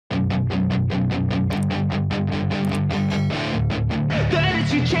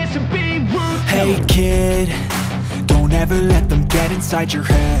Hey kid, don't ever let them get inside your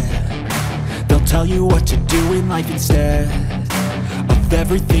head. They'll tell you what to do in life instead of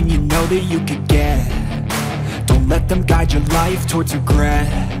everything you know that you could get. Don't let them guide your life towards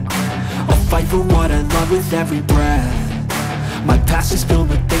regret. I'll fight for what I love with every breath. My past is filled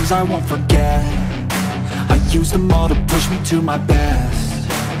with things I won't forget. I use them all to push me to my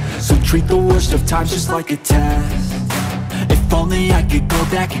best. So treat the worst of times just like a test. If only I could go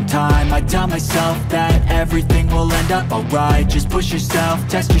back in time, I'd tell myself that everything will end up alright. Just push yourself,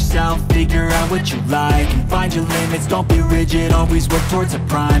 test yourself, figure out what you like, and find your limits, don't be rigid, always work towards a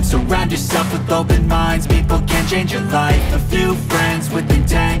prime. Surround yourself with open minds, people can change your life. A few friends with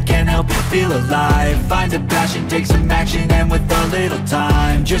intent can help you feel alive. Find a passion, take some action, and with a little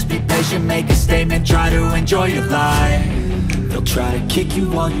time, just be patient, make a statement, try to enjoy your life. They'll try to kick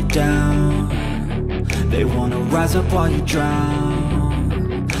you while you're down. They wanna rise up while you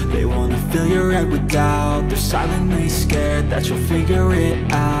drown. They wanna fill your head with doubt. They're silently scared that you'll figure it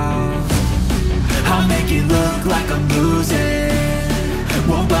out. I'll make it look like I'm losing,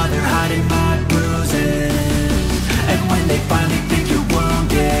 won't bother hiding my bruises. And when they finally think you're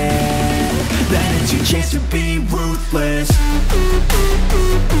wounded, then it's your chance to be ruthless.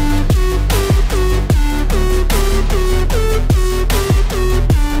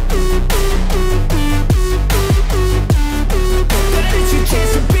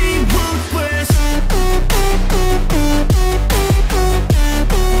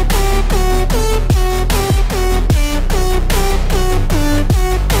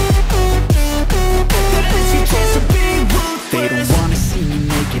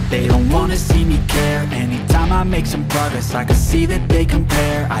 They don't wanna see me care. Anytime I make some progress, I can see that they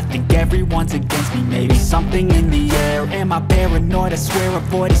compare. I think everyone's against me, maybe something in the air. Am I paranoid? I swear a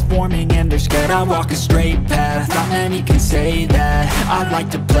void is forming and they're scared I walk a straight path. Not many can say that. I like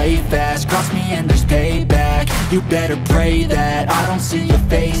to play fast, cross me and there's payback. You better pray that I don't see your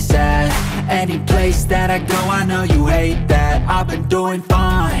face at any place that I go. I know you hate that. I've been doing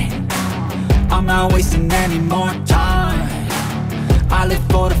fine, I'm not wasting any more time. I live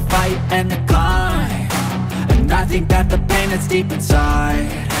for the fight and the climb, and I think that the pain that's deep inside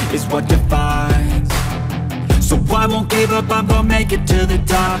is what defines. So I won't give up, I'm gonna make it to the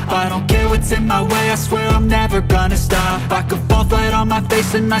top. I don't care what's in my way, I swear I'm never gonna stop. I could fall flat on my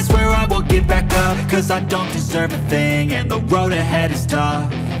face and I swear I will get back up, cause I don't deserve a thing and the road ahead is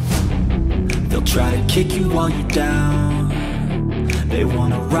tough. They'll try to kick you while you're down. They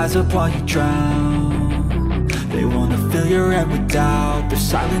wanna rise up while you drown. They wanna fill your head with doubt. They're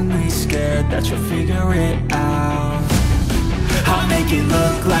silently scared that you'll figure it out. I'll make it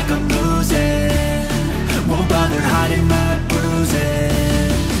look like I'm losing, won't bother hiding my bruises.